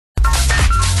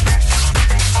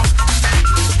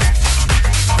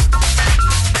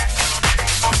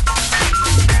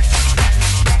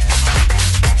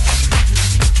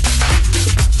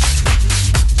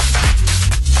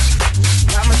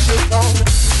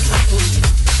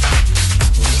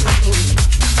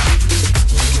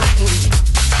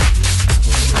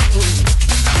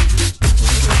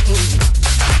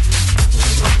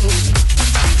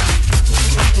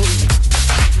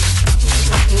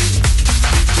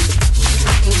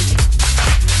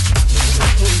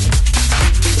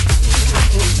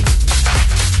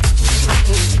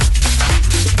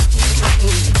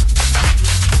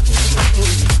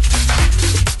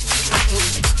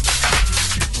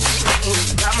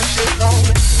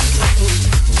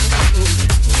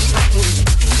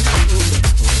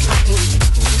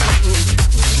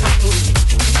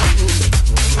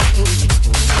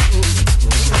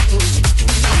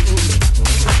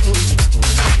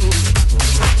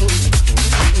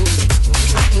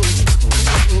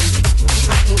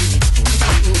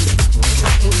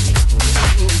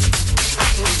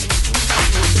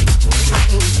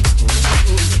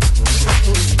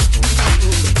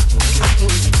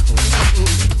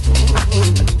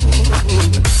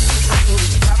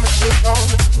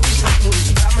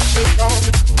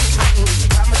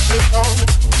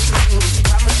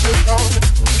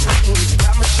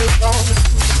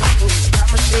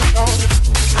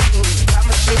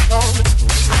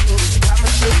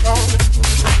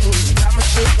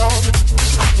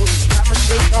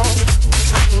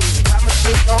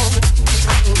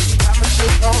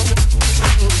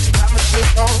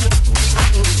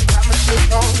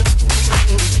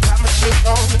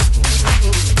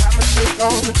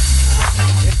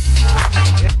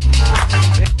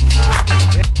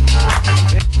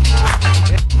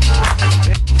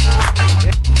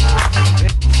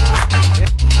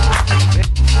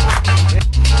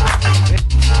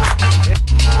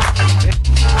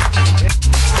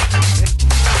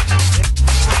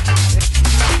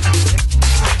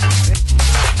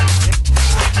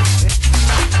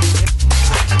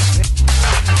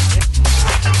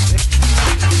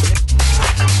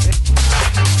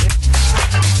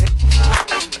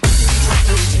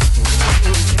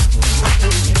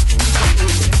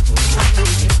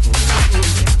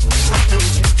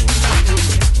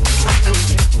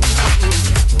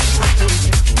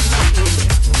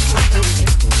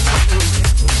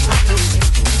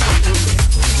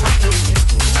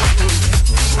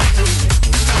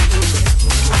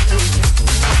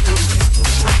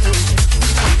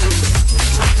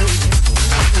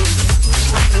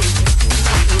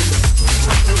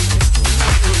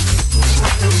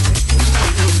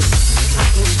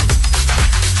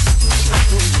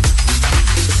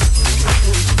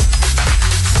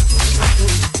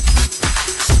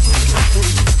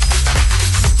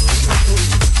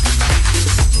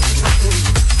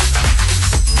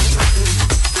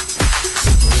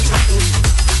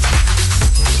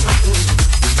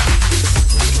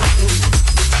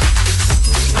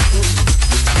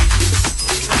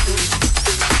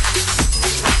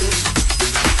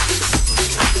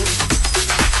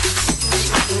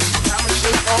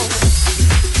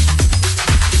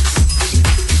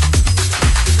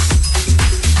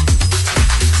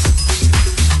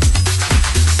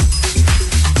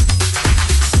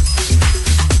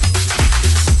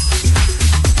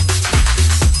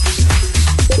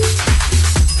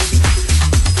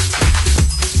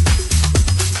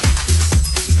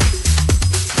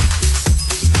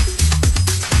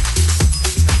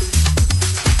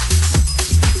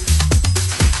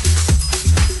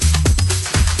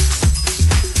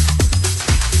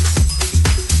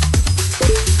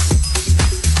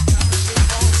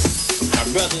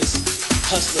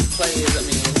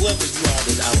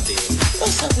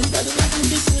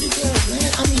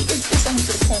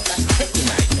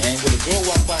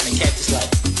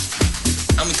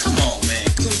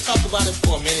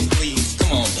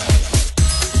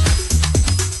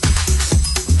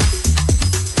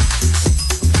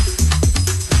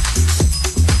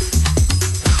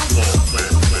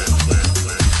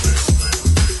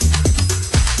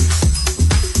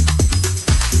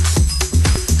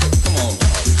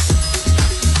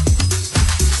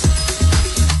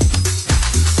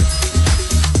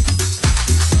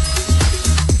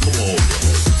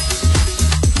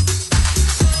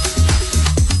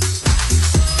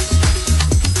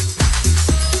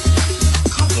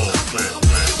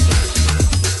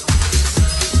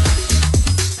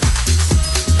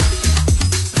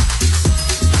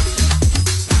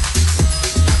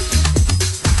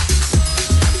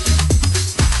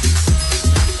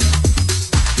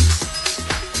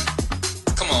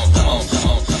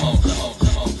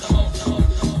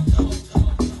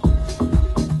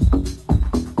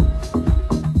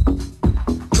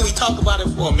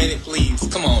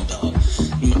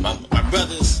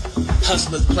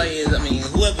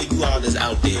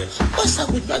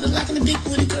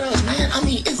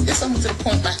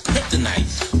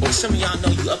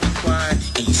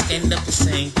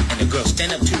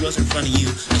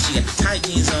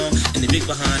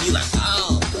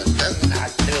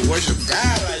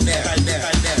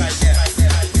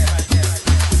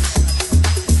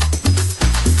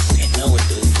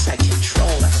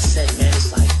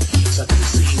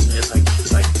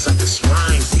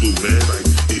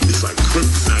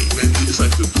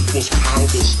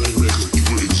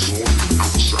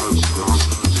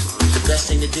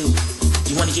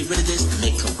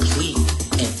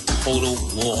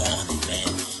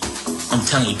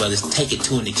Take it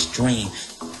to an extreme.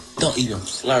 Don't even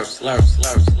slur, slur,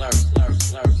 slur, slur, slur,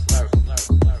 slur, slur, slur,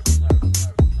 slur, slur.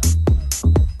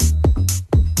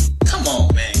 Come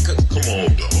on, man. Come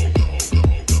on, dog.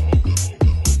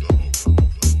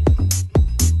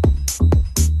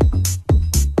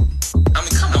 I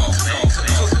mean, come on, come on, come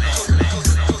on.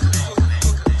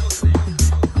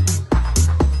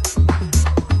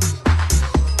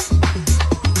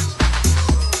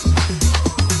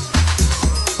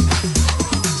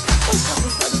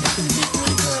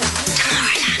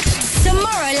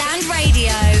 Tomorrowland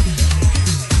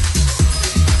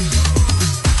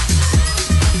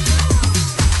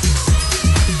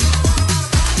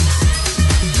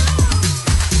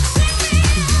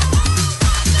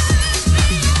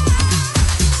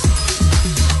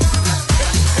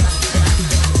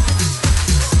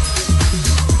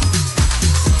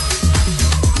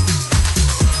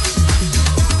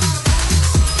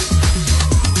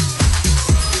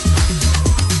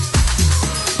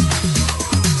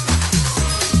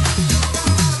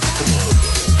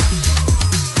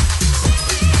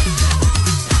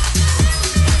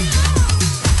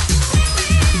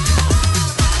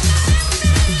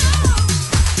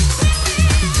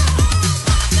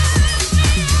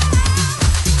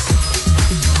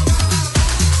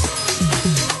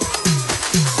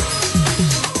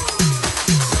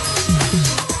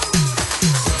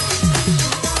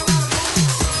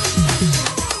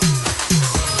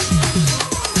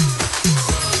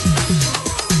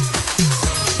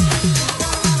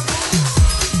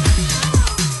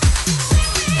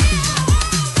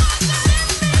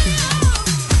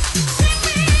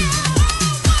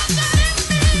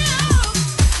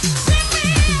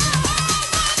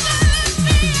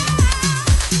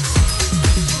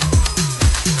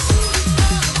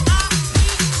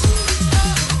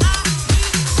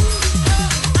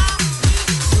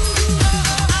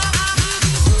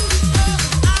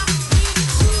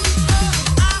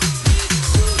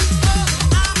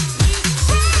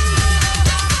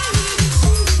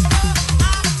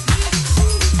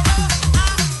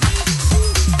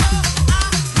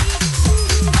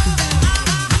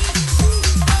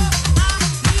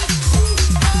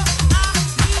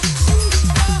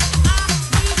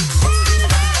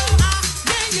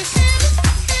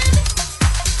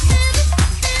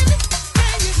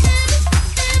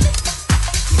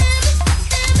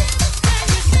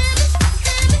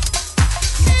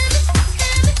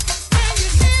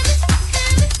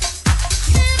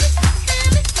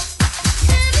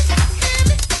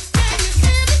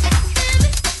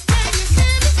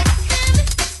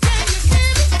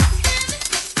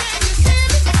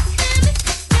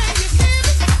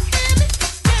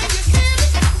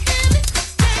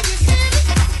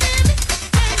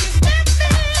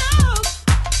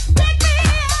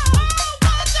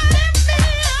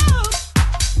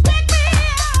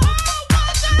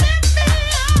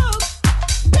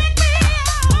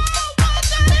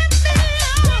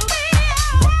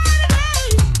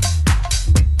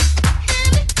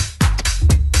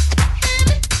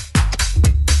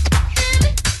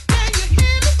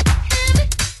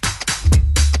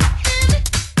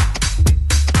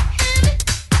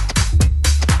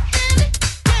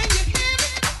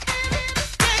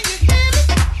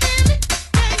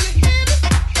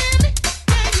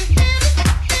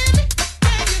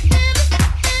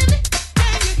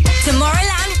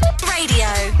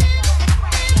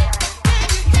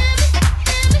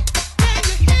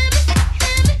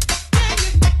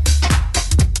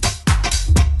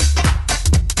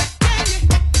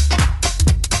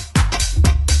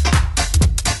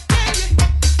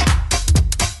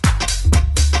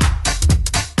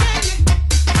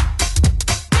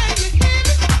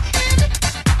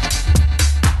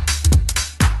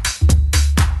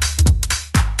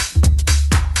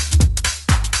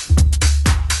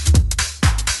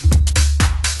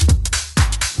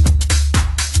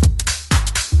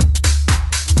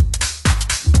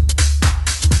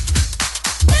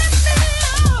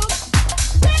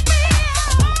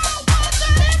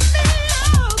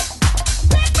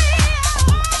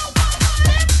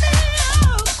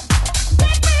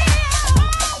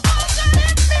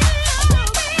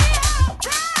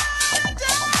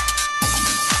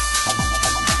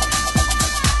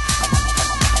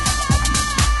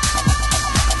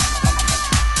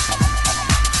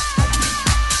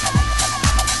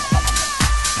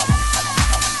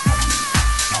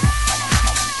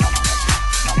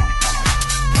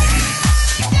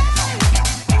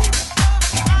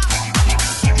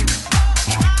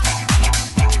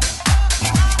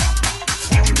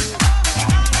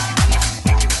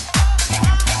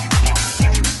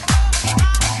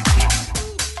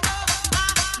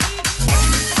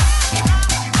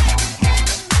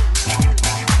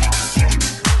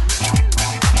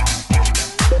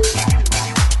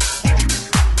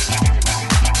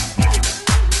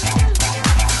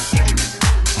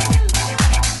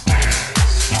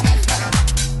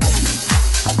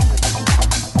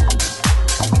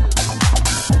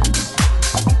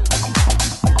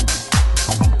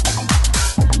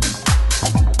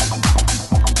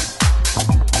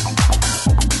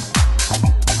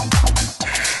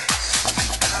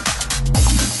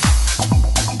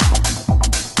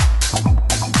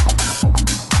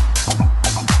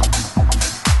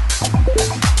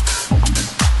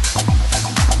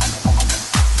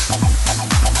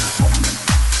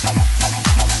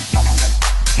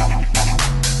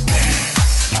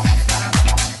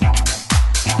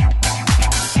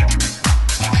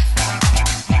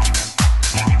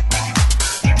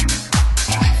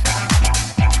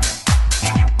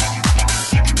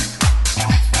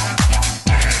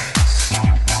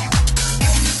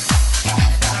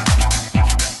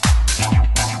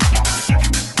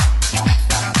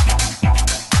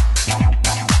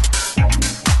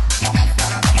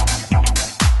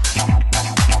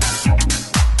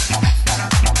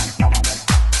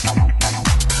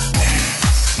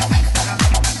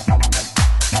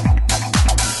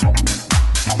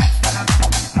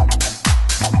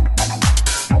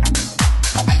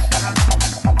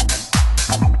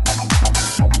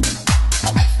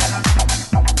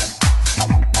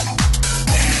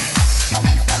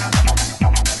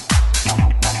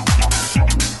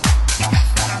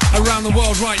around the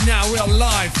world right now. We are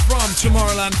live from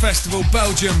Tomorrowland Festival,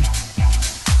 Belgium.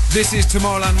 This is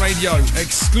Tomorrowland Radio,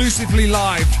 exclusively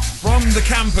live from the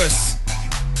campus,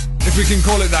 if we can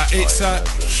call it that. It's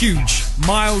huge,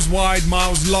 miles wide,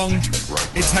 miles long.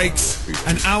 It takes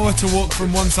an hour to walk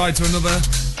from one side to another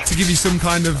to give you some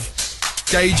kind of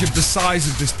gauge of the size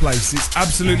of this place. It's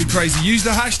absolutely crazy. Use the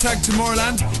hashtag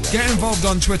Tomorrowland. Get involved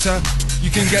on Twitter.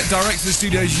 You can get direct to the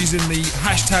studios using the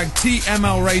hashtag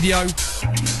TML Radio.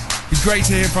 Be great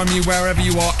to hear from you wherever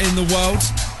you are in the world.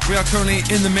 We are currently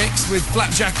in the mix with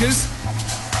Flabjackers.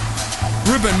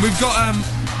 Ruben, we've got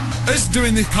us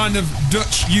doing this kind of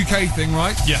Dutch UK thing,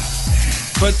 right? Yeah.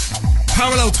 But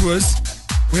parallel to us,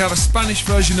 we have a Spanish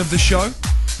version of the show.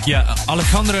 Yeah,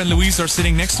 Alejandro and Luis are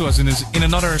sitting next to us in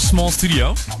another small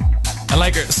studio. And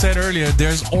like I said earlier,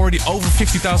 there's already over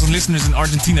 50,000 listeners in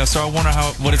Argentina, so I wonder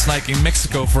what it's like in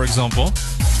Mexico, for example.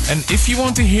 And if you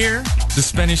want to hear the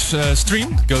Spanish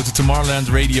stream, go to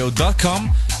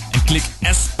tomorrowlandradio.com and click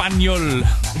Español.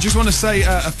 I just want to say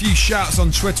a few shouts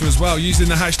on Twitter as well, using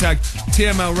the hashtag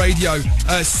TML Radio.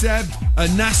 Seb,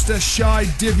 Nasta, Shy,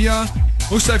 Divya.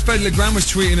 Also, Fed Legrand was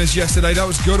tweeting us yesterday. That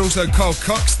was good. Also, Carl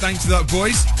Cox. Thanks to that,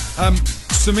 boys.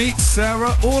 Sumit,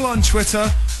 Sarah, all on Twitter.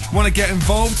 Want to get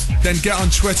involved? Then get on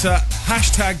Twitter.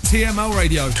 Hashtag TML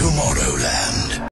Radio. Tomorrowland.